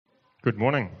Good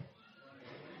morning.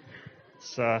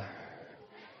 It's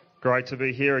great to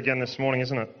be here again this morning,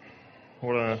 isn't it?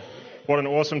 What an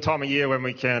awesome time of year when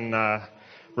we can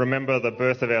remember the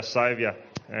birth of our Saviour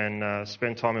and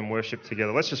spend time in worship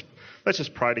together. Let's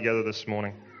just pray together this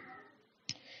morning.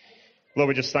 Lord,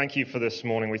 we just thank you for this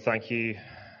morning. We thank you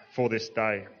for this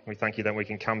day. We thank you that we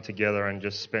can come together and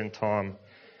just spend time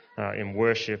in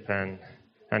worship and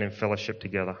in fellowship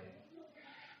together.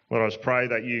 Lord, I just pray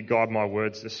that you guide my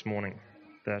words this morning,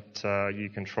 that you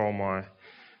control my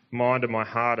mind and my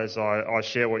heart as I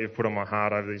share what you've put on my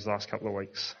heart over these last couple of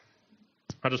weeks.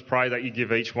 I just pray that you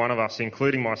give each one of us,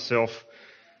 including myself,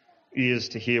 ears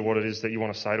to hear what it is that you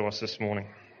want to say to us this morning.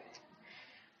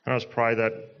 And I just pray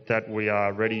that we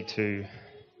are ready to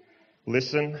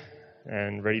listen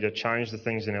and ready to change the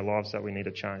things in our lives that we need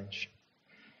to change.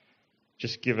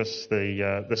 Just give us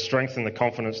the strength and the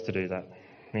confidence to do that.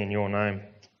 In your name.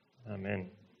 Amen.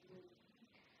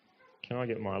 Can I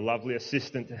get my lovely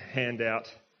assistant to hand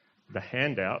out the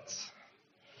handouts?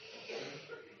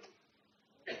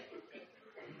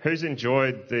 Who's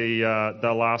enjoyed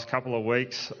the last couple of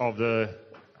weeks of the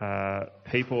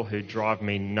People Who Drive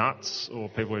Me Nuts or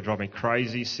People Who Drive Me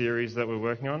Crazy series that we're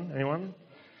working on? Anyone?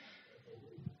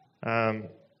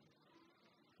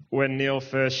 When Neil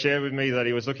first shared with me that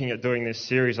he was looking at doing this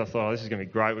series, I thought, this is going to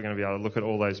be great. We're going to be able to look at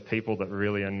all those people that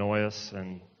really annoy us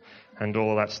and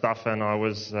all of that stuff. And I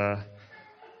was a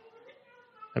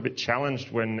bit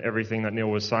challenged when everything that Neil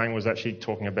was saying was actually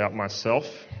talking about myself.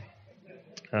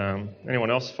 Anyone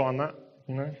else find that?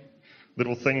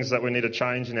 Little things that we need to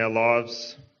change in our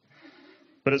lives.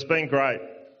 But it's been great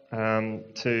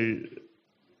to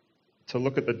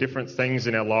look at the different things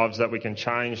in our lives that we can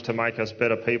change to make us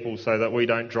better people so that we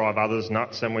don't drive others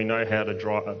nuts and we know how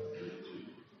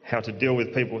to deal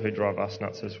with people who drive us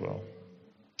nuts as well.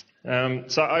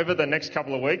 So over the next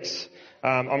couple of weeks,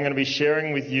 I'm going to be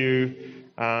sharing with you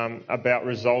about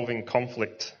resolving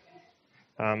conflict.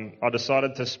 I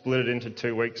decided to split it into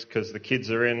 2 weeks because the kids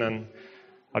are in and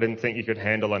I didn't think you could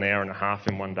handle an hour and a half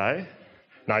in one day.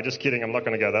 No, just kidding, I'm not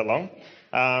going to go that long.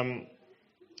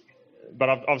 But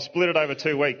I've split it over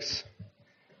 2 weeks.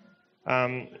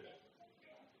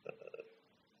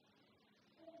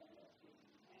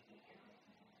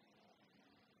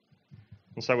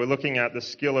 And so we're looking at the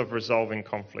skill of resolving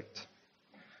conflict.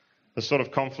 The sort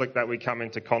of conflict that we come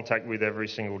into contact with every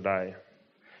single day.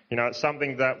 It's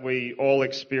something that we all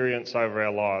experience over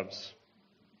our lives.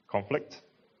 Conflict.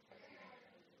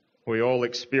 We all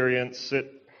experience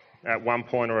it at one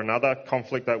point or another.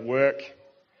 Conflict at work.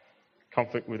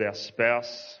 Conflict with our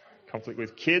spouse, conflict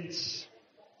with kids,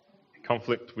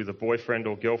 conflict with a boyfriend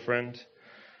or girlfriend,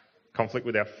 conflict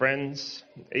with our friends,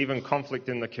 even conflict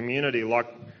in the community like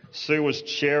Sue was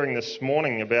sharing this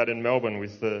morning about in Melbourne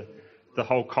with the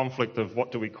whole conflict of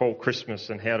what do we call Christmas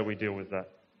and how do we deal with that.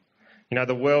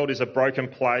 The world is a broken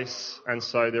place and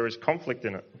so there is conflict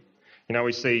in it.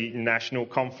 We see national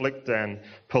conflict and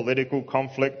political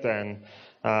conflict and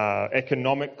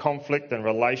economic conflict and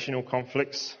relational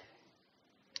conflicts.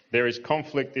 There is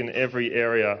conflict in every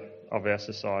area of our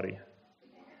society.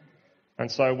 And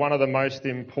so one of the most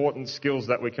important skills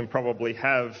that we can probably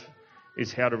have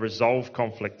is how to resolve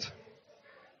conflict.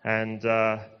 And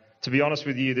to be honest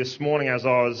with you, this morning as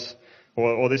I was,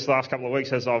 or this last couple of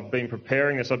weeks as I've been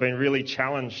preparing this, I've been really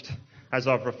challenged as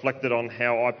I've reflected on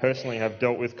how I personally have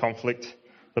dealt with conflict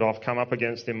that I've come up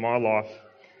against in my life.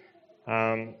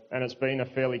 And it's been a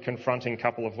fairly confronting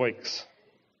couple of weeks.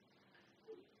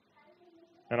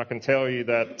 And I can tell you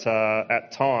that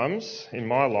at times in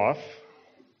my life,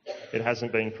 it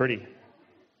hasn't been pretty.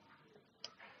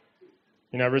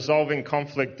 Resolving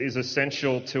conflict is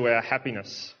essential to our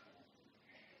happiness.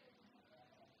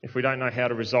 If we don't know how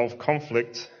to resolve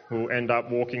conflict, we'll end up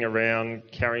walking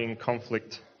around carrying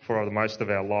conflict for the most of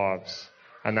our lives.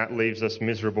 And that leaves us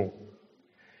miserable.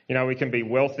 We can be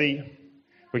wealthy,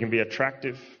 we can be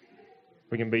attractive,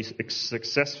 we can be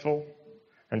successful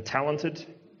and talented.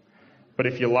 But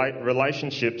if your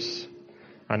relationships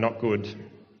are not good,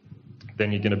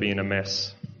 then you're going to be in a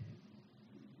mess.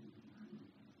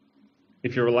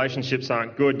 If your relationships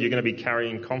aren't good, you're going to be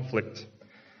carrying conflict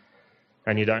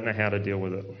and you don't know how to deal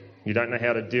with it. You don't know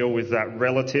how to deal with that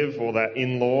relative or that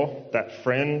in-law, that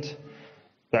friend,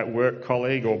 that work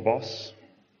colleague or boss,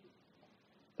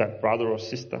 that brother or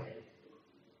sister.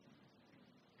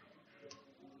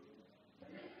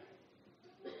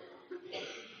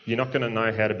 You're not going to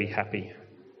know how to be happy.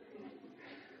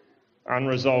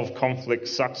 Unresolved conflict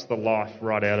sucks the life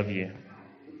right out of you.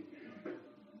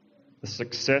 The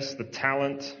success, the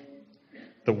talent,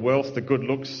 the wealth, the good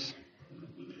looks,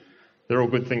 they're all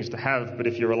good things to have, but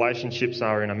if your relationships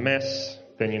are in a mess,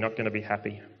 then you're not going to be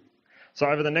happy. So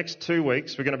over the next 2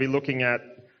 weeks, we're going to be looking at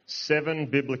 7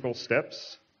 biblical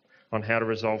steps on how to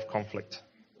resolve conflict.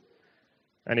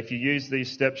 And if you use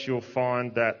these steps, you'll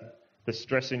find that the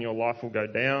stress in your life will go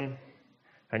down,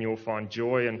 and you'll find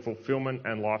joy and fulfillment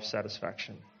and life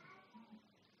satisfaction.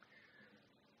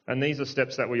 And these are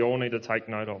steps that we all need to take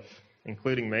note of,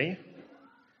 including me,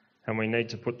 and we need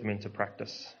to put them into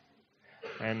practice.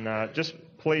 And just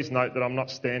please note that I'm not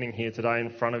standing here today in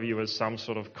front of you as some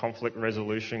sort of conflict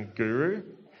resolution guru.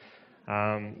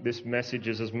 This message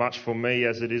is as much for me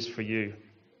as it is for you.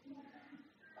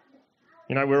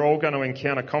 You know, we're all going to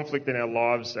encounter conflict in our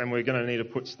lives, and we're going to need to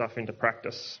put stuff into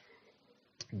practice.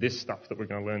 This stuff that we're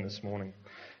going to learn this morning.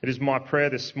 It is my prayer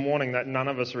this morning that none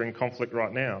of us are in conflict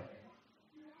right now.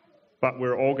 But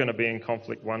we're all going to be in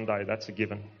conflict one day. That's a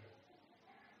given.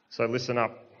 So listen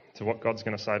up to what God's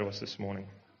going to say to us this morning.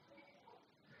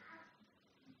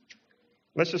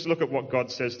 Let's just look at what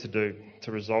God says to do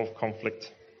to resolve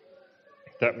conflict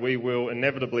that we will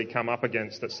inevitably come up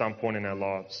against at some point in our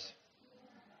lives.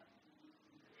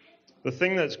 The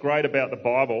thing that's great about the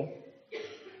Bible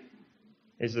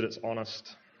is that it's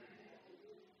honest.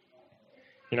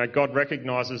 You know, God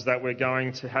recognises that we're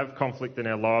going to have conflict in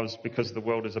our lives because the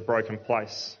world is a broken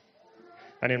place.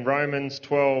 And in Romans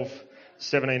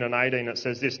 12:17 and 18, it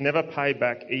says this: never pay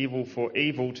back evil for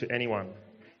evil to anyone.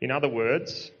 In other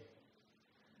words,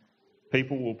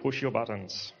 people will push your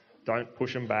buttons. Don't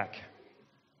push them back.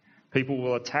 People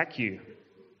will attack you.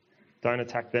 Don't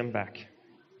attack them back.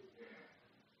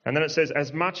 And then it says,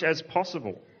 as much as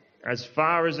possible, as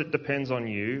far as it depends on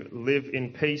you, live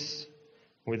in peace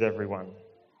with everyone.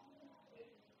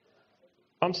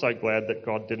 I'm so glad that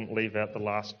God didn't leave out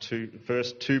the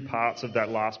first two parts of that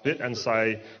last bit and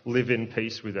say, live in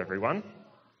peace with everyone.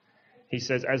 He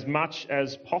says, as much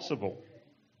as possible,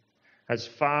 as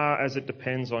far as it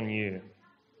depends on you.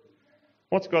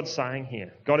 What's God saying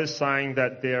here? God is saying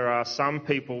that there are some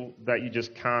people that you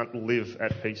just can't live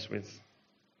at peace with.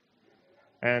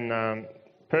 And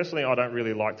personally, I don't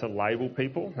really like to label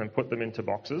people and put them into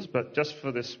boxes, but just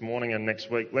for this morning and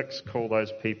next week, let's call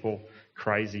those people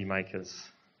crazy makers.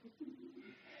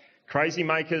 Crazy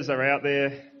makers are out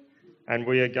there, and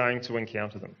we are going to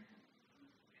encounter them.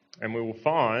 And we will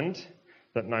find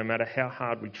that no matter how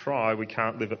hard we try, we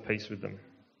can't live at peace with them.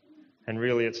 And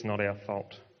really, it's not our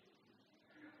fault.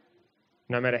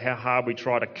 No matter how hard we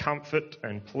try to comfort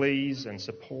and please and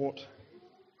support,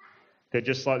 they're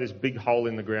just like this big hole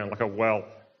in the ground, like a well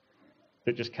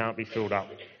that just can't be filled up.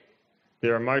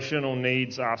 Their emotional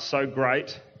needs are so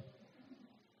great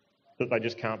that they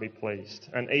just can't be pleased.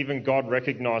 And even God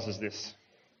recognises this.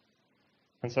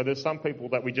 And so there's some people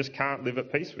that we just can't live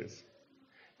at peace with.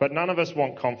 But none of us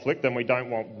want conflict, and we don't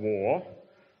want war,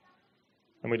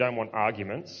 and we don't want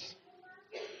arguments,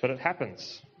 but it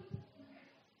happens.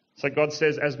 So God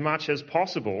says as much as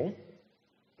possible,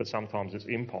 but sometimes it's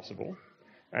impossible.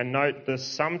 And note this,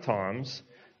 sometimes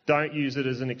don't use it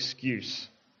as an excuse.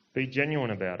 Be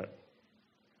genuine about it.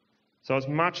 So as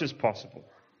much as possible.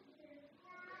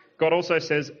 God also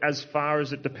says as far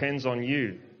as it depends on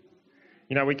you.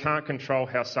 You know, we can't control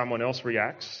how someone else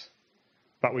reacts,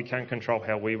 but we can control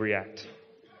how we react.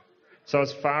 So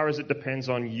as far as it depends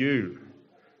on you,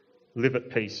 live at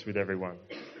peace with everyone.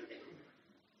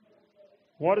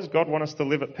 Why does God want us to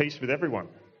live at peace with everyone?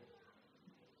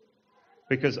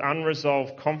 Because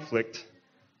unresolved conflict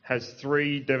has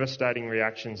 3 devastating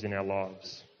reactions in our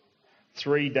lives.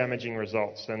 3 damaging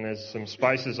results. And there's some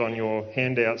spaces on your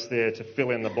handouts there to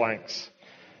fill in the blanks.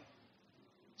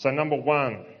 So number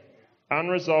 1,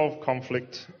 unresolved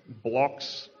conflict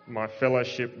blocks my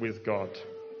fellowship with God.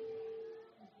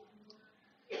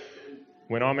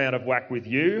 When I'm out of whack with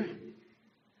you,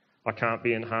 I can't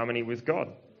be in harmony with God.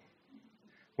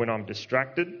 When I'm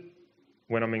distracted,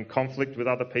 when I'm in conflict with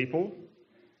other people,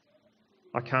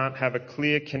 I can't have a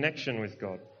clear connection with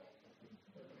God.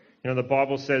 You know, the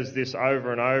Bible says this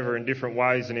over and over in different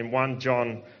ways, and in 1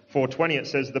 John 4:20 it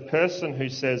says, the person who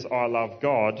says, I love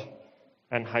God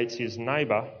and hates his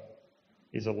neighbour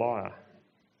is a liar.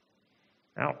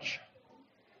 Ouch.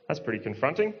 That's pretty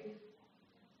confronting.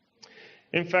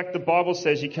 In fact, the Bible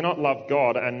says you cannot love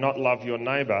God and not love your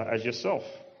neighbour as yourself.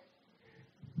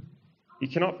 You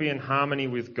cannot be in harmony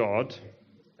with God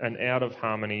and out of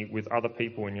harmony with other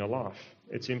people in your life.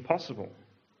 It's impossible.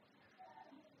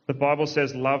 The Bible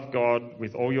says love God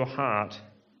with all your heart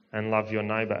and love your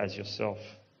neighbour as yourself.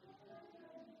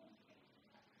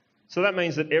 So that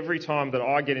means that every time that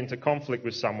I get into conflict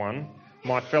with someone,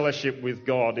 my fellowship with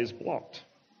God is blocked.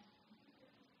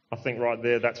 I think right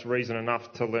there that's reason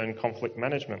enough to learn conflict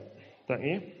management, don't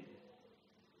you?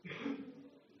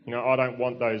 You know, I don't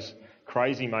want those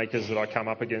crazy makers that I come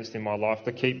up against in my life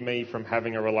that keep me from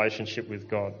having a relationship with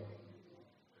God.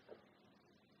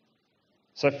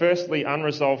 So firstly,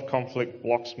 unresolved conflict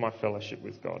blocks my fellowship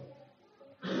with God.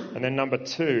 And then number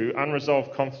 2,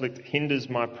 unresolved conflict hinders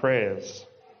my prayers.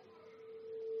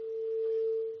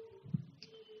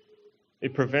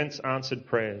 It prevents answered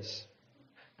prayers.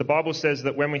 The Bible says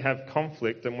that when we have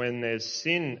conflict and when there's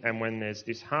sin and when there's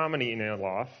disharmony in our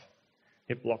life,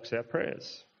 it blocks our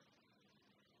prayers.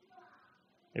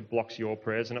 It blocks your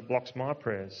prayers and it blocks my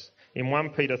prayers. In 1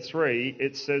 Peter 3,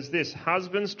 it says this: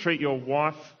 "Husbands, treat your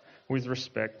wife with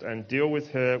respect and deal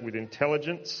with her with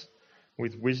intelligence,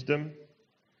 with wisdom,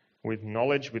 with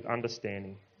knowledge, with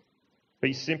understanding.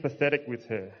 Be sympathetic with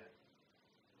her."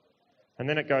 And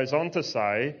then it goes on to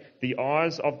say, "The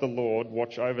eyes of the Lord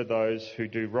watch over those who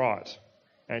do right,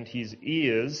 and his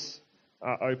ears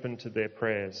are open to their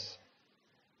prayers.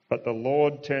 But the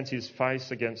Lord turns his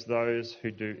face against those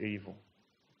who do evil."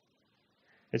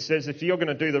 It says if you're going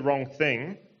to do the wrong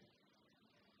thing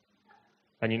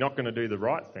and you're not going to do the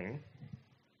right thing,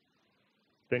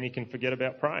 then you can forget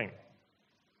about praying.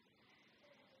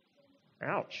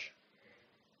 Ouch.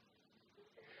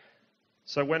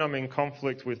 So when I'm in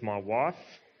conflict with my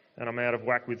wife and I'm out of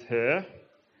whack with her,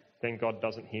 then God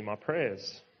doesn't hear my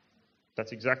prayers.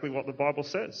 That's exactly what the Bible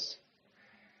says.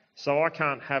 So I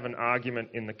can't have an argument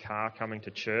in the car coming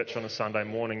to church on a Sunday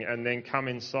morning and then come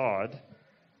inside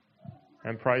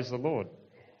and praise the Lord.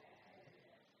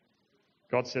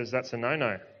 God says that's a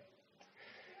no-no.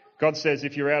 God says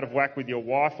if you're out of whack with your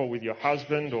wife or with your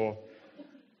husband or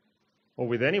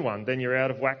with anyone, then you're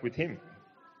out of whack with him.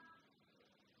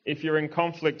 If you're in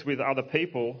conflict with other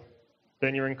people,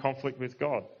 then you're in conflict with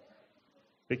God.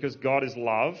 Because God is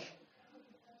love,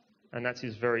 and that's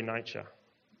his very nature.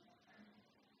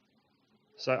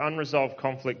 So unresolved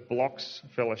conflict blocks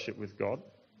fellowship with God.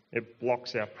 It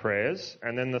blocks our prayers.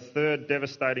 And then the third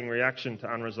devastating reaction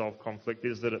to unresolved conflict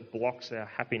is that it blocks our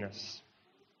happiness.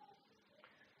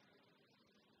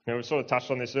 Now, we sort of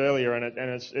touched on this earlier, and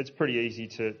it's pretty easy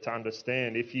to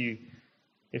understand. If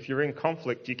you're in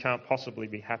conflict, you can't possibly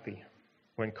be happy.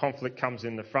 When conflict comes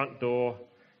in the front door,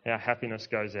 our happiness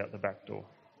goes out the back door.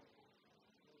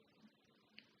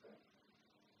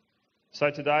 So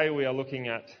today we are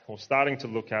starting to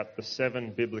look at the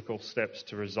 7 biblical steps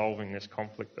to resolving this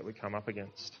conflict that we come up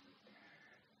against.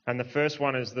 And the first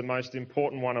one is the most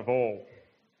important one of all,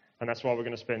 and that's why we're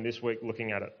going to spend this week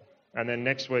looking at it. And then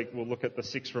next week we'll look at the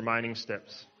 6 remaining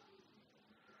steps.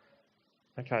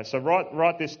 Okay, so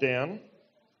write this down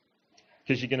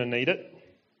because you're going to need it.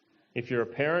 If you're a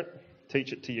parent,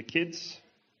 teach it to your kids.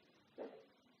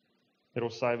 It'll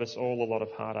save us all a lot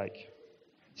of heartache.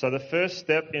 So the first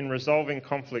step in resolving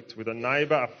conflict with a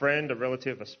neighbour, a friend, a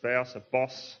relative, a spouse, a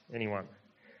boss, anyone,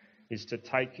 is to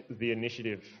take the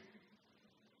initiative.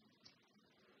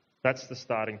 That's the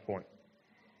starting point.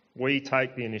 We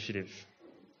take the initiative.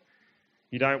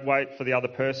 You don't wait for the other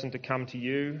person to come to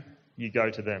you, you go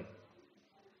to them.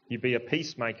 You be a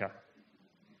peacemaker.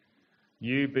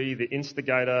 You be the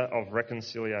instigator of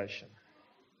reconciliation.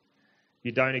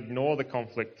 You don't ignore the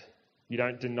conflict. You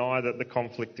don't deny that the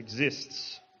conflict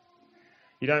exists.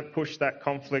 You don't push that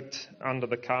conflict under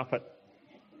the carpet.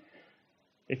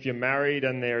 If you're married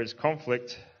and there is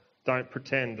conflict, don't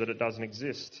pretend that it doesn't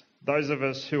exist. Those of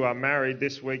us who are married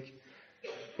this week,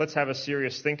 let's have a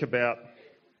serious think about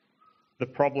the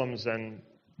problems and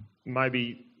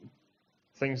maybe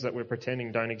things that we're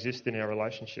pretending don't exist in our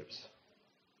relationships.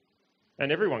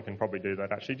 And everyone can probably do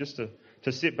that, actually, just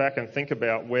to sit back and think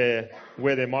about where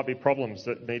there might be problems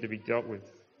that need to be dealt with.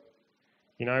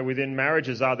 You know, within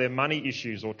marriages, are there money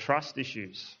issues or trust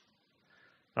issues?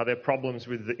 Are there problems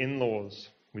with the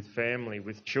in-laws, with family,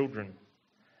 with children?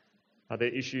 Are there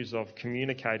issues of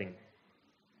communicating,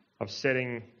 of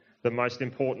setting the most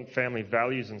important family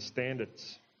values and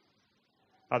standards?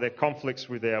 Are there conflicts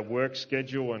with our work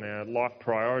schedule and our life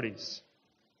priorities?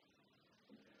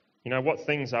 You know, what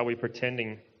things are we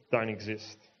pretending don't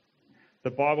exist?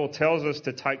 The Bible tells us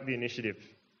to take the initiative.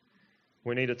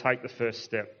 We need to take the first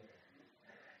step.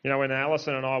 You know, when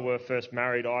Alison and I were first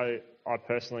married, I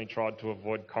personally tried to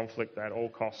avoid conflict at all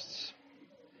costs.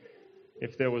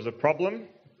 If there was a problem,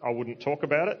 I wouldn't talk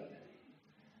about it,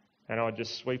 and I'd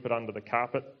just sweep it under the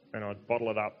carpet and I'd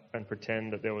bottle it up and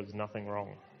pretend that there was nothing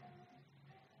wrong.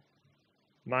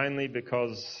 Mainly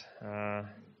because I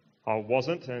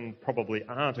wasn't and probably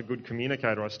aren't a good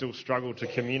communicator. I still struggle to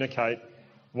communicate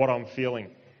what I'm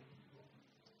feeling.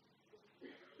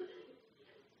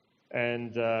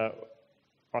 And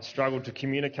I struggle to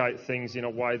communicate things in a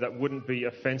way that wouldn't be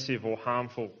offensive or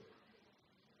harmful.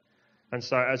 And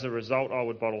so as a result, I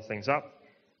would bottle things up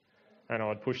and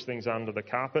I'd push things under the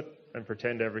carpet and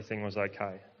pretend everything was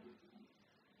okay.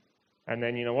 And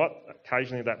then, you know what?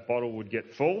 Occasionally that bottle would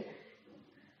get full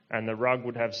and the rug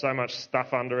would have so much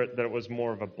stuff under it that it was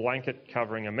more of a blanket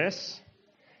covering a mess,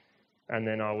 and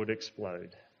then I would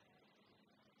explode.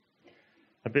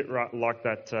 A bit like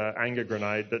that anger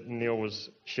grenade that Neil was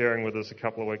sharing with us a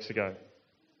couple of weeks ago.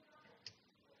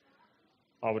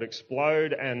 I would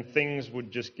explode and things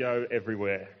would just go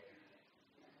everywhere.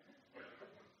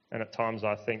 And at times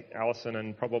I think Alison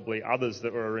and probably others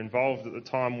that were involved at the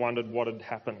time wondered what had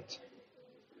happened.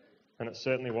 And it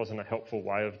certainly wasn't a helpful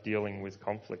way of dealing with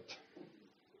conflict.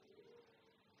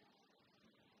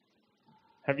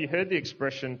 Have you heard the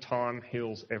expression, time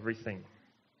heals everything?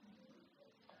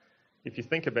 If you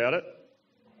think about it,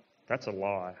 that's a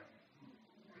lie.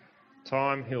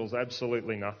 Time heals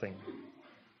absolutely nothing.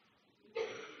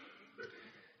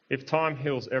 If time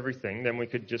heals everything, then we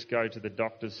could just go to the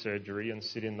doctor's surgery and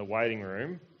sit in the waiting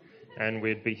room and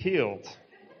we'd be healed.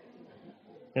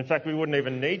 In fact, we wouldn't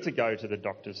even need to go to the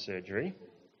doctor's surgery.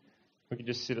 We could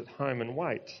just sit at home and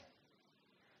wait.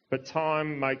 But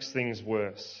time makes things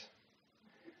worse.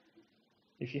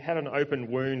 If you had an open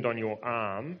wound on your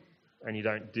arm and you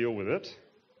don't deal with it,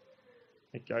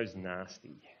 it goes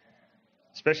nasty.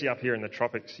 Especially up here in the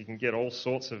tropics, you can get all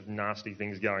sorts of nasty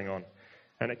things going on.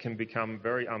 And it can become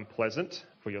very unpleasant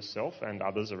for yourself and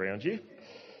others around you.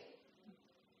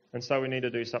 And so we need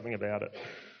to do something about it.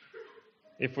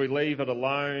 If we leave it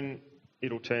alone,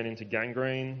 it'll turn into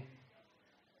gangrene,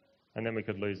 and then we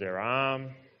could lose our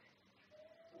arm.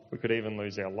 We could even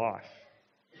lose our life.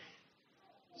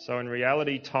 So in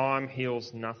reality, time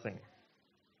heals nothing.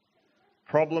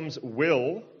 Problems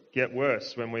will get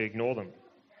worse when we ignore them.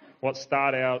 What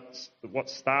starts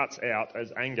out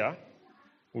as anger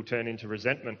will turn into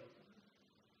resentment.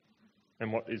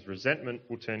 And what is resentment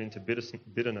will turn into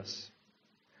bitterness.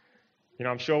 You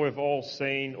know, I'm sure we've all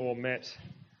seen or met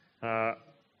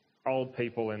old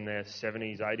people in their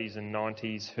 70s, 80s and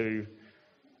 90s who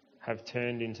have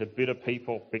turned into bitter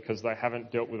people because they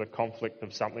haven't dealt with a conflict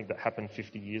of something that happened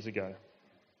 50 years ago.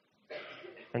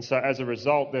 And so as a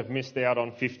result, they've missed out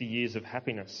on 50 years of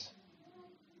happiness.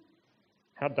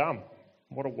 How dumb.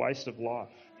 What a waste of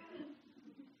life.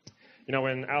 You know,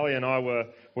 when Ali and I were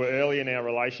early in our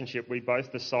relationship, we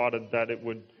both decided that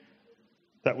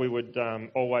we would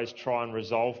always try and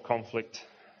resolve conflict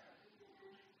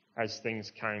as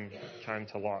things came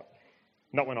to light.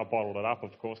 Not when I bottled it up,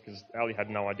 of course, because Ali had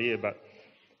no idea, but,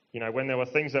 you know, when there were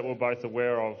things that we were both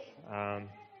aware of,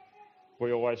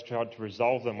 we always tried to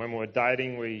resolve them. When we were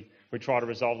dating, we tried to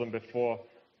resolve them before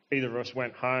either of us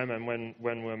went home, and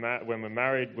when we're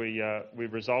married, we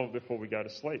resolve before we go to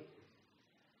sleep.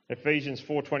 Ephesians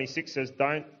 4:26 says,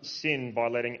 "Don't sin by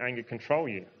letting anger control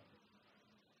you.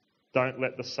 Don't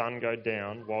let the sun go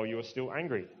down while you are still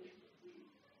angry."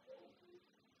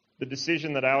 The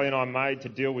decision that Ali and I made to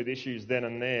deal with issues then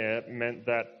and there meant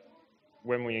that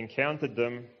when we encountered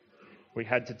them, we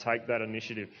had to take that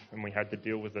initiative and we had to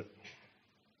deal with it.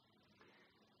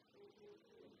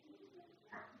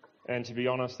 And to be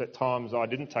honest, at times I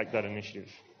didn't take that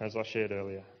initiative, as I shared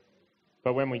earlier.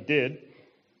 But when we did,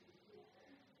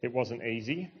 it wasn't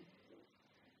easy.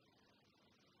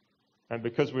 And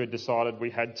because we had decided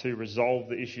we had to resolve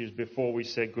the issues before we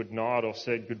said goodnight or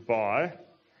said goodbye,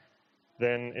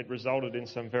 then it resulted in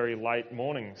some very late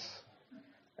mornings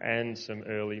and some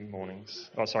early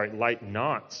mornings. Late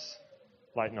nights.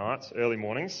 Late nights, early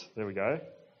mornings. There we go.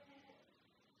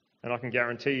 And I can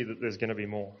guarantee you that there's going to be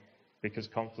more, because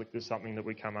conflict is something that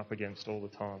we come up against all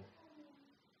the time.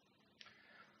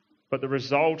 But the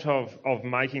result of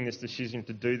making this decision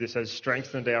to do this has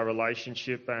strengthened our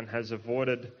relationship and has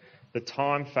avoided the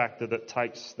time factor that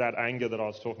takes that anger that I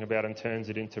was talking about and turns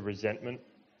it into resentment,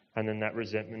 and then that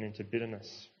resentment into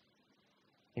bitterness.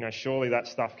 You know, surely that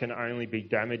stuff can only be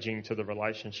damaging to the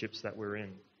relationships that we're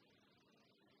in.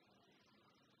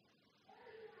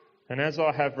 And as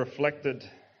I have reflected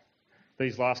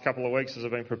these last couple of weeks as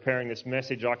I've been preparing this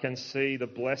message, I can see the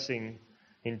blessing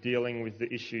in dealing with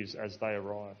the issues as they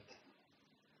arrived.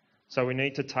 So we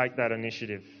need to take that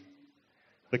initiative.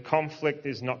 The conflict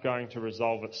is not going to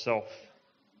resolve itself.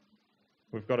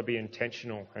 We've got to be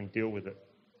intentional and deal with it.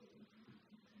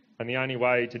 And the only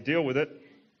way to deal with it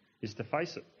is to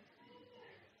face it.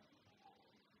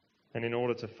 And in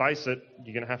order to face it,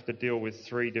 you're going to have to deal with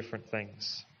 3 different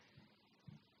things.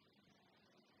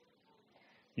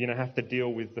 You're going to have to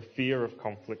deal with the fear of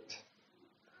conflict.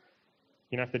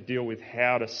 You're going to have to deal with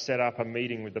how to set up a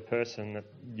meeting with the person that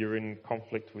you're in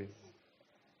conflict with.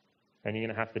 And you're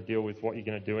going to have to deal with what you're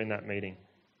going to do in that meeting.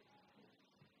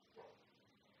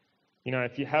 You know,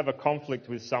 if you have a conflict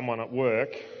with someone at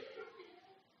work,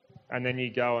 and then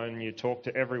you go and you talk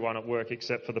to everyone at work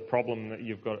except for the person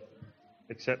you've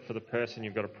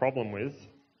got a problem with,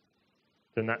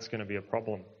 then that's going to be a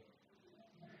problem.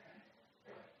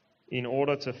 In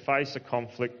order to face a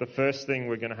conflict, the first thing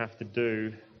we're going to have to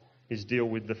do is deal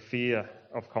with the fear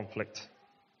of conflict.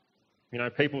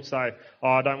 People say,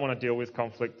 I don't want to deal with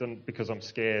conflict because I'm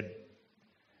scared.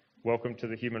 Welcome to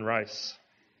the human race.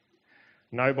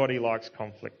 Nobody likes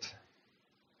conflict.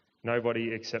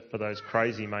 Nobody except for those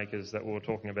crazy makers that we were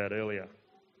talking about earlier.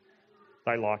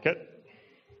 They like it.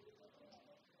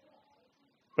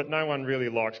 But no one really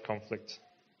likes conflict.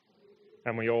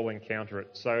 And we all encounter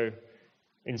it. So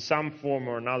in some form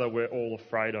or another, we're all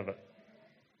afraid of it.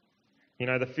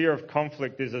 The fear of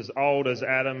conflict is as old as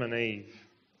Adam and Eve.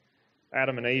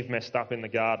 Adam and Eve messed up in the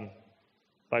garden.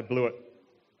 They blew it.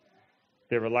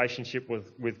 Their relationship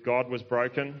with God was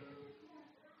broken,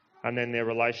 and then their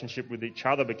relationship with each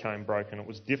other became broken. It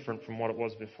was different from what it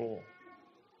was before.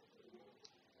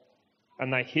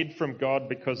 And they hid from God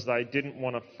because they didn't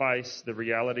want to face the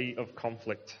reality of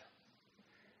conflict.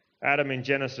 Adam in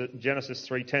Genesis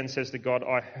 3:10 says to God,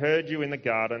 I heard you in the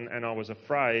garden and I was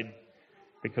afraid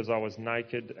because I was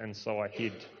naked and so I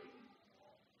hid.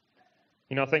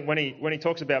 I think when he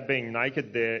talks about being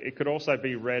naked there, it could also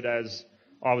be read as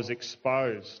I was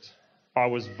exposed, I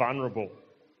was vulnerable.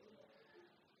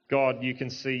 God, you can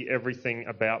see everything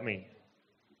about me.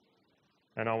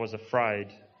 And I was afraid,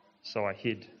 so I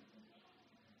hid.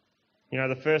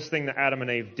 The first thing that Adam and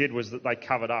Eve did was that they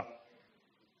covered up.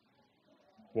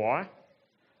 Why?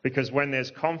 Because when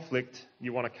there's conflict,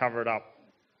 you want to cover it up.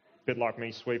 A bit like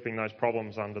me sweeping those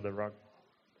problems under the rug.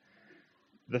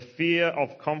 The fear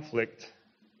of conflict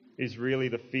is really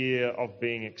the fear of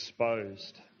being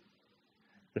exposed.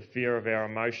 The fear of our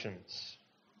emotions.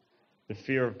 The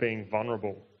fear of being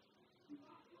vulnerable.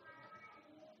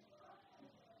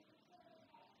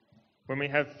 When we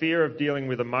have fear of dealing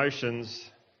with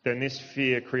emotions, then this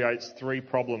fear creates 3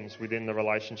 problems within the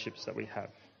relationships that we have.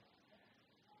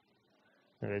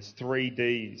 And there's 3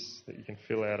 Ds that you can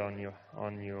fill out on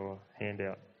your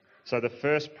handout. So the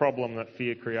first problem that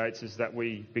fear creates is that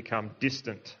we become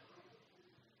distant.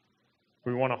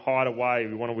 We want to hide away.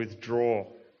 We want to withdraw.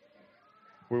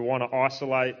 We want to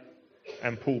isolate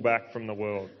and pull back from the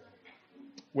world.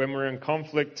 When we're in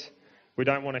conflict, we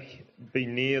don't want to be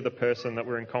near the person that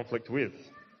we're in conflict with.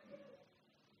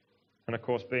 And of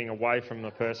course, being away from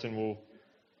the person will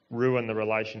ruin the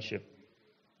relationship,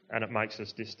 and it makes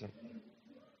us distant.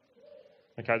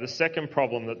 Okay, the second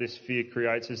problem that this fear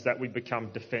creates is that we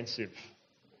become defensive.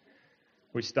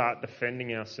 We start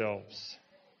defending ourselves.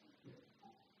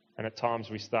 And at times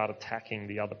we start attacking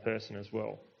the other person as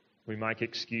well. We make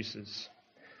excuses.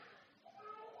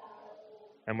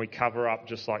 And we cover up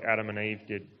just like Adam and Eve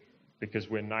did, because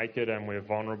we're naked and we're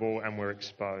vulnerable and we're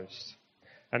exposed.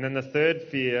 And then the third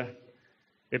fear,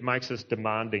 it makes us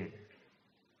demanding.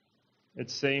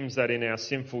 It seems that in our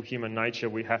sinful human nature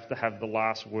we have to have the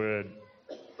last word.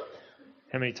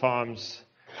 How many times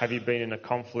have you been in a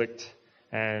conflict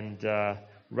and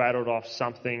rattled off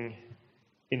something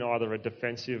in either a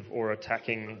defensive or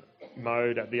attacking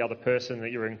mode at the other person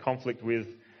that you're in conflict with,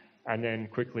 and then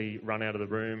quickly run out of the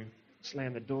room,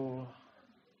 slam the door?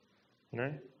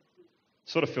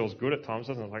 Sort of feels good at times,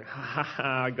 doesn't it? Like,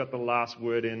 I got the last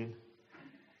word in.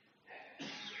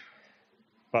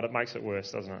 But it makes it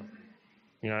worse, doesn't it?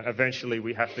 Eventually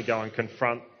we have to go and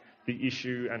confront the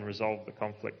issue and resolve the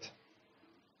conflict.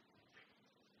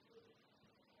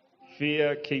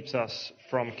 Fear keeps us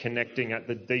from connecting at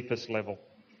the deepest level,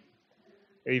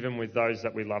 even with those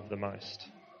that we love the most.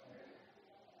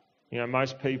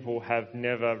 Most people have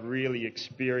never really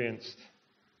experienced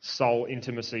soul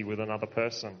intimacy with another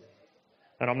person.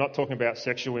 And I'm not talking about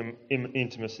sexual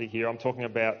intimacy here. I'm talking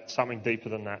about something deeper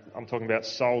than that. I'm talking about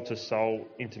soul-to-soul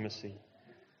intimacy.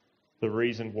 The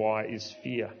reason why is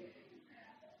fear.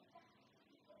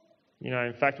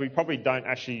 In fact, we probably don't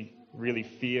actually really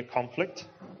fear conflict.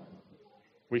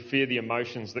 We fear the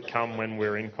emotions that come when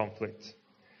we're in conflict.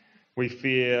 We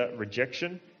fear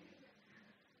rejection.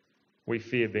 We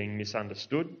fear being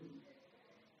misunderstood.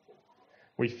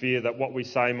 We fear that what we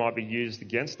say might be used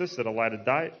against us at a later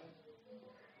date,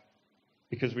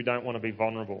 because we don't want to be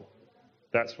vulnerable.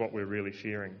 That's what we're really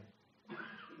fearing.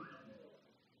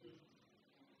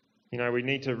 We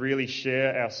need to really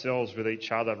share ourselves with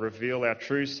each other, reveal our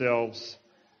true selves,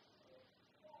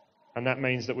 and that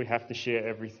means that we have to share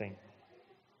everything,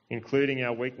 including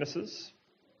our weaknesses,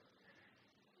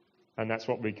 and that's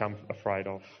what we become afraid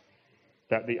of,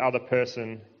 that the other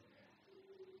person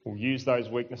will use those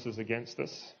weaknesses against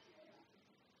us,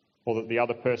 or that the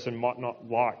other person might not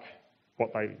like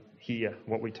what they hear,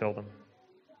 what we tell them.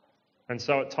 And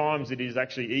so at times it is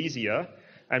actually easier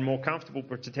and more comfortable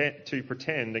to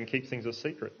pretend and keep things a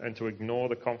secret and to ignore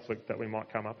the conflict that we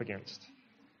might come up against.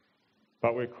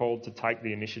 But we're called to take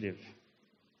the initiative.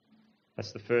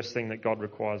 That's the first thing that God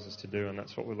requires us to do, and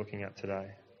that's what we're looking at today.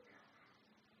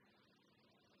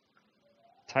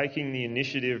 Taking the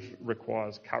initiative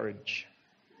requires courage.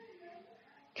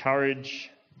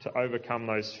 Courage to overcome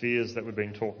those fears that we've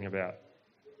been talking about.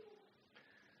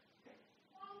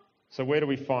 So where do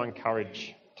we find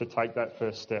courage to take that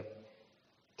first step,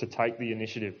 to take the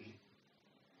initiative?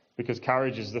 Because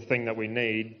courage is the thing that we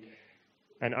need,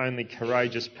 and only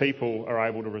courageous people are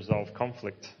able to resolve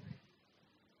conflict.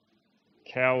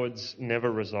 Cowards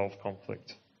never resolve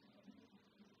conflict.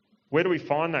 Where do we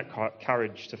find that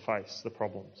courage to face the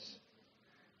problems?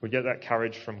 We get that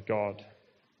courage from God.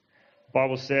 The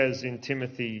Bible says in 2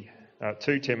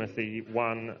 Timothy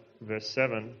 1 verse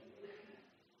 7,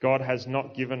 God has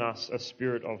not given us a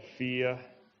spirit of fear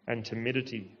and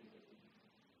timidity,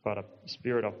 but a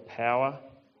spirit of power,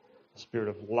 a spirit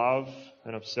of love,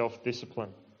 and of self-discipline.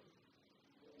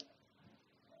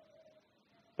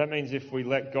 That means if we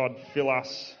let God fill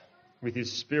us with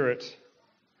His Spirit,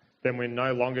 then we're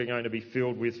no longer going to be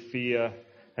filled with fear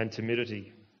and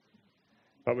timidity,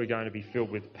 but we're going to be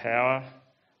filled with power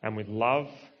and with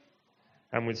love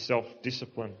and with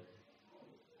self-discipline.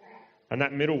 And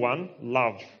that middle one,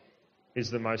 love, is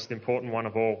the most important one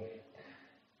of all,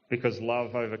 because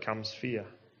love overcomes fear.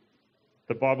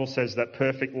 The Bible says that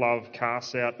perfect love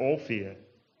casts out all fear.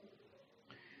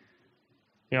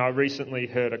 You know, I recently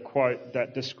heard a quote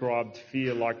that described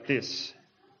fear like this: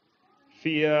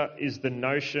 fear is the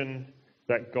notion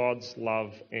that God's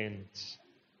love ends.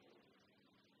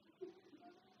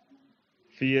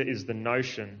 Fear is the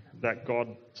notion that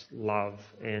God's love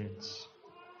ends.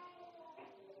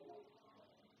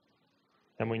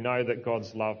 And we know that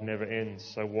God's love never ends,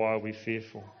 so why are we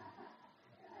fearful?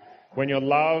 When your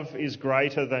love is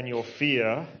greater than your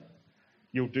fear,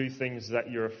 you'll do things that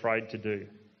you're afraid to do.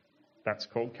 That's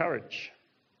called courage.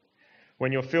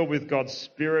 When you're filled with God's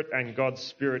Spirit and God's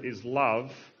Spirit is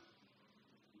love,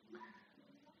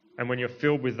 and when you're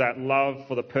filled with that love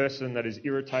for the person that is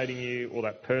irritating you or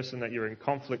that person that you're in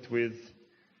conflict with,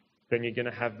 then you're going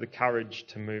to have the courage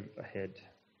to move ahead.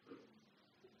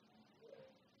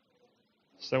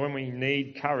 So when we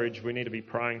need courage, we need to be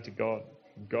praying to God.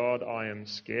 God, I am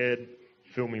scared.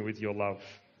 Fill me with your love.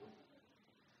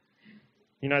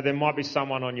 You know, there might be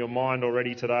someone on your mind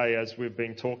already today as we've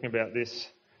been talking about this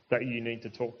that you need to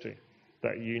talk to,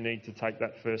 that you need to take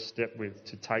that first step with,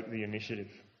 to take the initiative.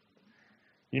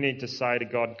 You need to say to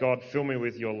God, God, fill me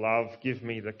with your love. Give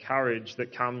me the courage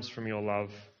that comes from your love.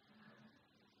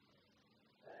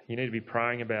 You need to be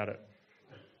praying about it.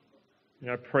 You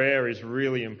know, prayer is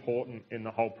really important in the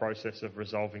whole process of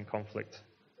resolving conflict.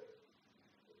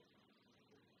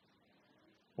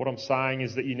 What I'm saying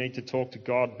is that you need to talk to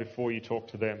God before you talk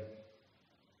to them.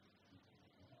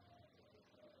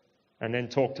 And then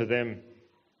talk to them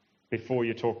before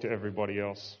you talk to everybody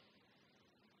else.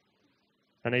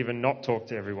 And even not talk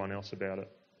to everyone else about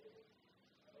it.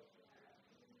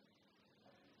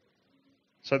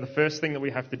 So the first thing that we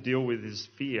have to deal with is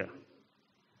fear.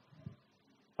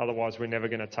 Otherwise, we're never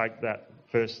going to take that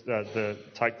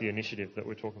take the initiative that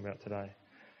we're talking about today.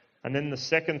 And then the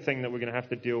second thing that we're going to have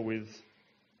to deal with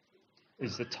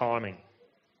is the timing.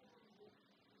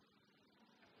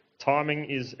 Timing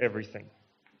is everything.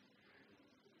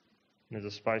 There's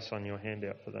a space on your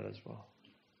handout for that as well.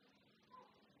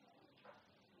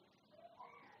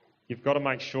 You've got to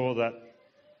make sure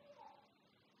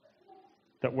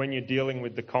that when you're dealing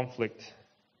with the conflict,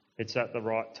 it's at the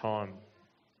right time.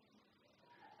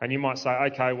 And you might say,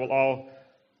 okay, well,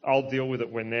 I'll deal with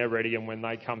it when they're ready and when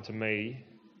they come to me,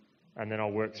 and then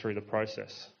I'll work through the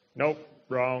process. Nope,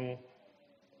 wrong.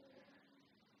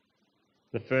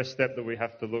 The first step that we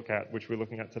have to look at, which we're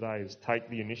looking at today, is take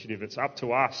the initiative. It's up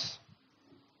to us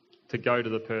to go to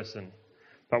the person.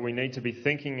 But we need to be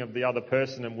thinking of the other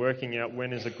person and working out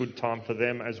when is a good time for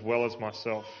them as well as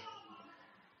myself.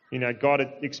 You know, God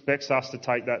expects us to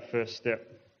take that first step,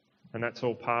 and that's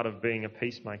all part of being a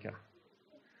peacemaker.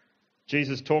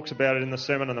 Jesus talks about it in the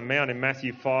Sermon on the Mount in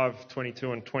Matthew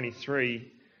 5:22 and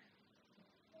 23.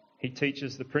 He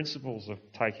teaches the principles of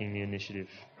taking the initiative,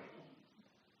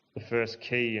 the first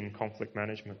key in conflict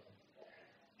management.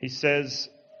 He says,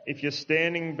 if you're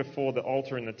standing before the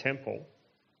altar in the temple,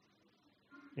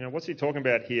 you know, what's he talking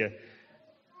about here?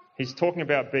 He's talking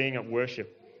about being at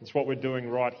worship. It's what we're doing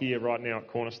right here, right now at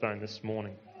Cornerstone this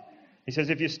morning. He says,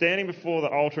 if you're standing before the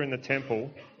altar in the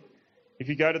temple, if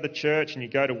you go to the church and you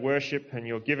go to worship and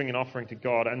you're giving an offering to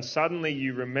God, and suddenly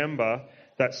you remember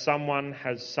that someone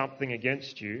has something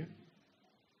against you,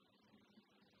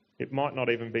 it might not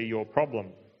even be your problem.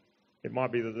 It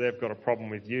might be that they've got a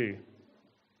problem with you,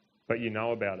 but you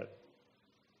know about it.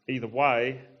 Either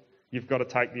way, you've got to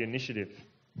take the initiative.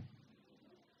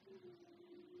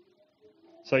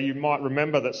 So you might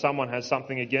remember that someone has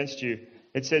something against you.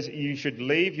 It says you should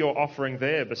leave your offering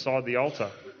there beside the altar.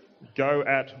 Go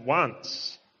at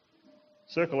once.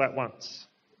 Circle at once.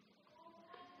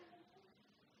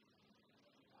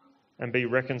 And be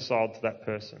reconciled to that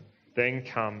person. Then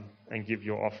come and give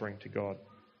your offering to God.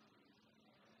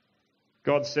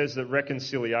 God says that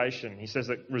reconciliation, he says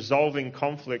that resolving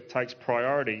conflict takes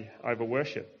priority over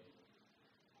worship.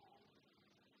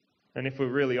 And if we're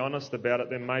really honest about it,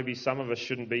 then maybe some of us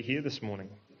shouldn't be here this morning.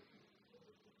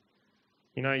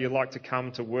 You know, you like to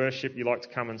come to worship, you like to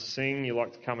come and sing, you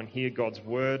like to come and hear God's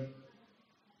word.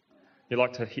 You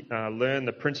like to learn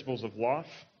the principles of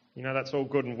life. You know, that's all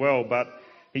good and well, but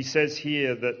he says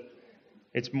here that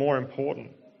it's more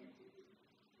important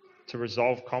to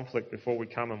resolve conflict before we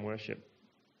come and worship.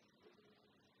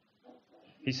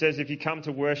 He says if you come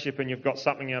to worship and you've got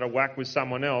something out of whack with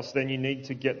someone else, then you need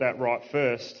to get that right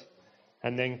first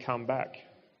and then come back.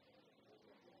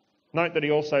 Note that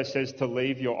he also says to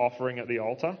leave your offering at the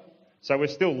altar. So we're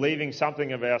still leaving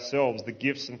something of ourselves, the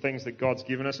gifts and things that God's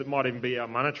given us. It might even be our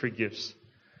monetary gifts.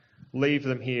 Leave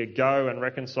them here, go and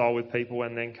reconcile with people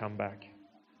and then come back.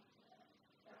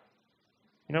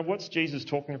 You know, what's Jesus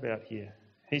talking about here?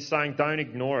 He's saying don't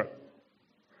ignore it.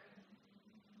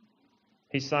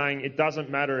 He's saying it doesn't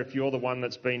matter if you're the one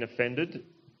that's been offended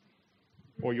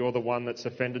or you're the one that's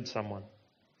offended someone.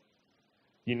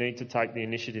 You need to take the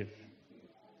initiative.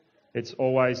 It's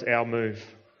always our move.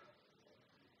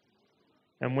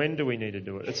 And when do we need to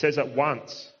do it? It says at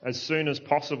once, as soon as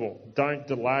possible. Don't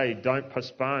delay, don't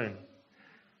postpone.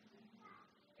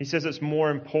 He says it's more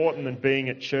important than being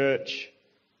at church.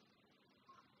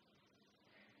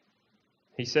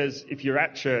 He says if you're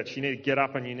at church, you need to get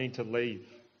up and you need to leave.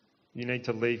 You need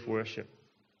to leave worship.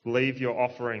 Leave your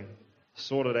offering,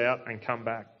 sort it out and come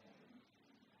back.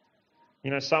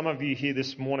 You know, some of you here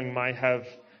this morning may have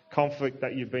conflict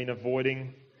that you've been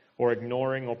avoiding or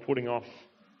ignoring or putting off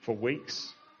for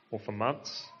weeks or for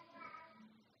months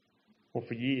or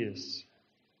for years.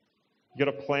 You've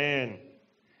got to plan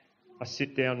a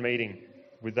sit-down meeting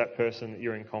with that person that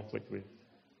you're in conflict with.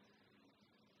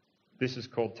 This is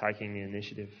called taking the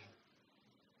initiative.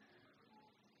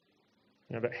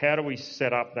 You know, but how do we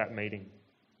set up that meeting?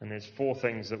 And there's 4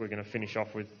 things that we're going to finish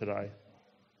off with today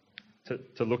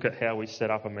to look at how we set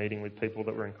up a meeting with people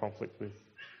that we're in conflict with.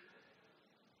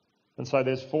 And so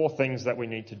there's 4 things that we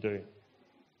need to do.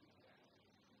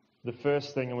 The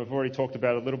first thing, and we've already talked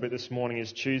about it a little bit this morning,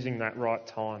 is choosing that right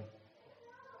time.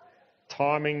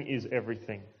 Timing is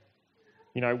everything.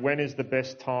 You know, when is the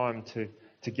best time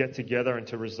to get together and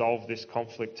to resolve this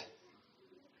conflict?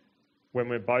 When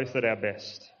we're both at our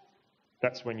best.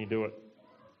 That's when you do it.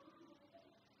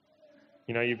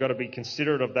 You know, you've got to be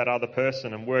considerate of that other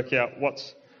person and work out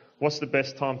what's the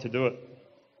best time to do it.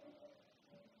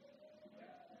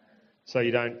 So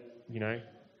you don't, you know,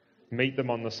 meet them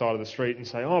on the side of the street and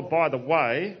say, oh, by the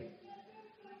way,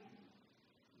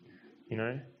 you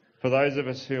know, for those of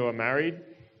us who are married,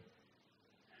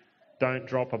 don't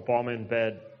drop a bomb in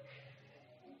bed.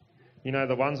 You know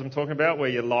the ones I'm talking about where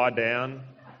you lie down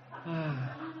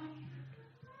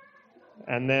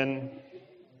and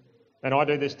I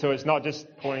do this too. It's not just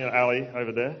pointing at Ali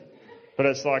over there, but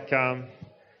it's like, you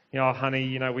know, honey,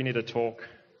 you know, we need to talk.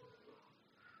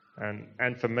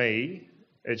 And for me,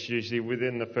 it's usually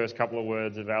within the first couple of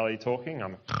words of Ali talking,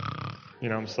 I'm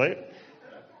asleep.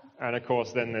 And of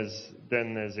course, then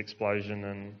there's explosion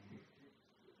and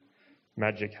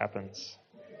magic happens.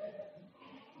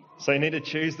 So you need to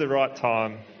choose the right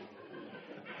time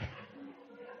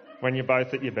when you're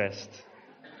both at your best.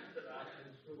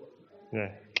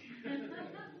 Yeah.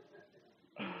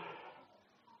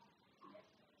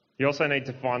 You also need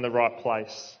to find the right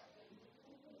place.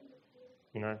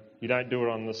 You know, you don't do it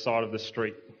on the side of the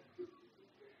street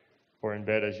or in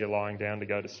bed as you're lying down to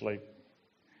go to sleep.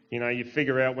 You know, you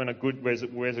figure out where's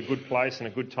a good place and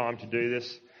a good time to do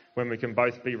this, when we can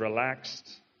both be relaxed,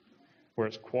 where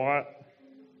it's quiet,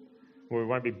 where we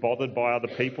won't be bothered by other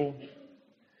people.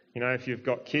 You know, if you've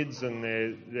got kids and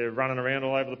they're running around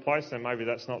all over the place, then maybe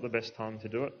that's not the best time to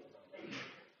do it.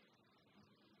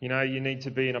 You know, you need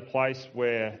to be in a place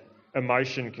where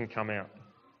emotion can come out.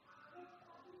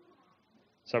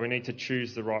 So we need to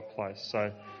choose the right place.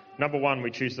 So, number 1,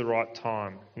 we choose the right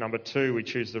time. Number 2, we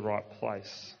choose the right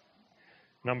place.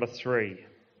 Number 3,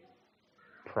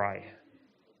 pray.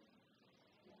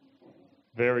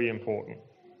 Very important.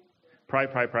 Pray,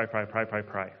 pray, pray, pray, pray, pray,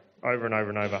 pray. Over and over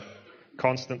and over.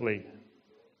 Constantly.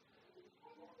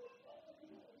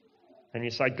 And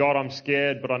you say, God, I'm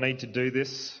scared, but I need to do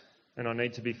this. And I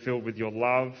need to be filled with your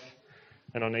love.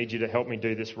 And I need you to help me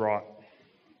do this right.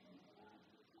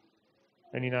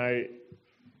 And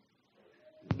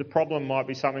the problem might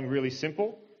be something really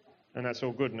simple. And that's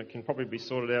all good. And it can probably be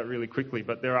sorted out really quickly.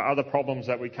 But there are other problems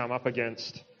that we come up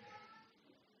against.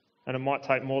 And it might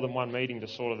take more than one meeting to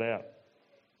sort it out.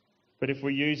 But if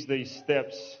we use these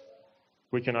steps,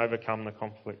 we can overcome the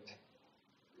conflict.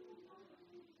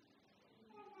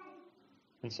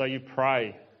 And so you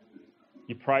pray.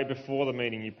 You pray before the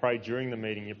meeting. You pray during the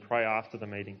meeting. You pray after the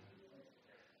meeting.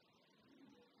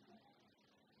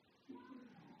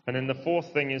 And then the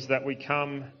fourth thing is that we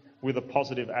come with a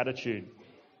positive attitude.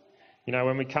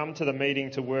 When we come to the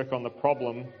meeting to work on the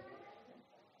problem,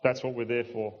 that's what we're there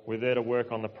for. We're there to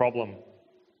work on the problem,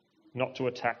 not to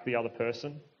attack the other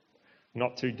person,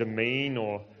 not to demean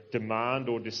or demand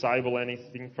or disable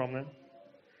anything from them.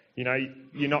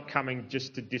 You're not coming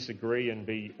just to disagree and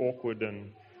be awkward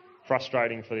and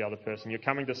frustrating for the other person. You're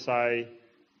coming to say,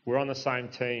 we're on the same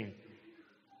team.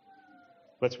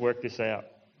 Let's work this out.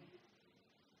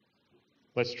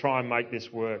 Let's try and make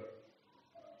this work.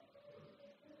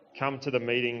 Come to the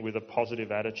meeting with a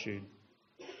positive attitude.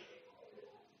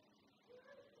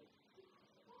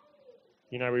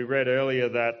 We read earlier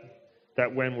that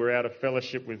when we're out of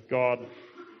fellowship with God,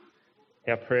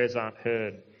 our prayers aren't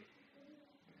heard.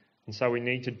 And so we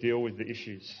need to deal with the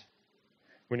issues.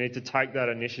 We need to take that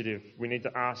initiative. We need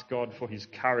to ask God for his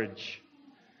courage.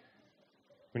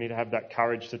 We need to have that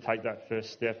courage to take that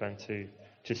first step and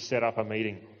to set up a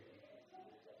meeting.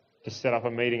 To set up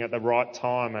a meeting at the right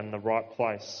time and the right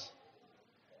place.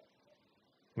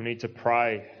 We need to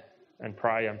pray and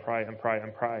pray and pray and pray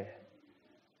and pray.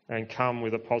 And come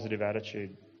with a positive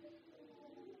attitude.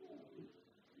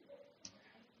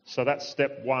 So that's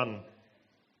step one.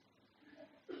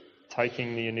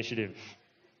 Taking the initiative.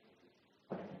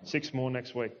 6 more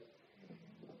next week.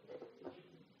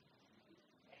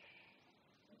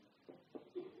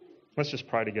 Let's just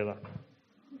pray together.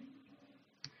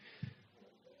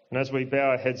 And as we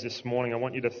bow our heads this morning, I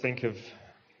want you to think of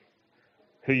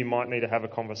who you might need to have a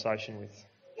conversation with.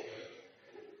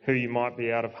 Who you might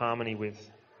be out of harmony with.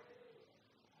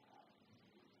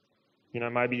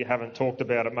 Maybe you haven't talked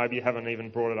about it. Maybe you haven't even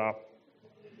brought it up.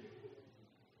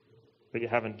 But you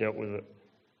haven't dealt with it.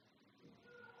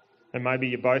 And maybe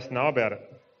you both know about it.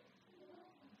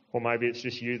 Or maybe it's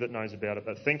just you that knows about it.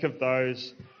 But think of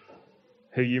those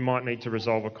who you might need to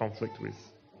resolve a conflict with.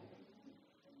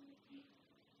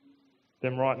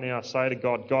 Then right now say to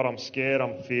God, God, I'm scared,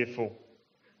 I'm fearful,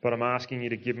 but I'm asking you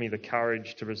to give me the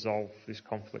courage to resolve this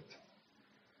conflict.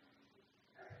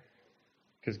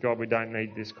 Because God, we don't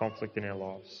need this conflict in our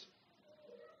lives.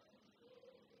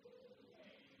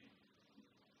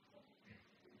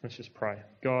 Let's just pray.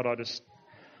 God, I just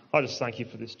thank you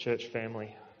for this church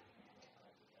family.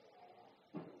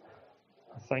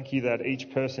 I thank you that each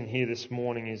person here this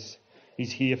morning is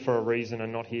here for a reason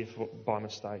and not here by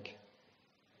mistake.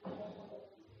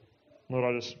 Lord,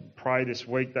 I just pray this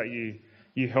week that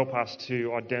you help us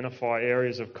to identify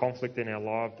areas of conflict in our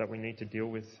life that we need to deal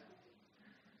with.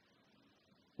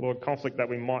 Lord, conflict that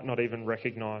we might not even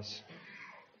recognise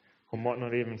or might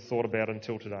not even thought about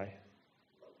until today.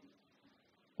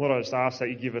 Lord, I just ask that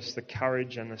you give us the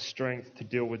courage and the strength to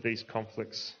deal with these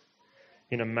conflicts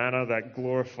in a manner that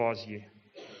glorifies you.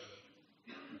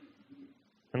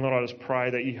 And Lord, I just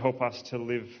pray that you help us to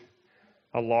live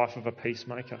a life of a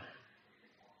peacemaker,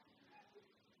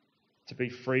 to be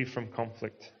free from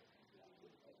conflict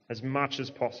as much as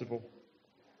possible,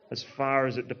 as far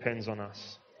as it depends on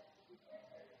us,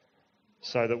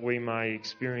 so that we may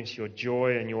experience your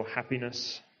joy and your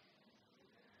happiness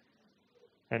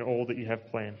and all that you have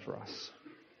planned for us.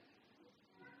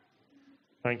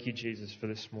 Thank you, Jesus, for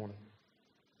this morning.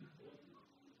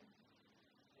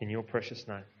 In your precious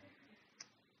name.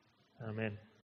 Amen.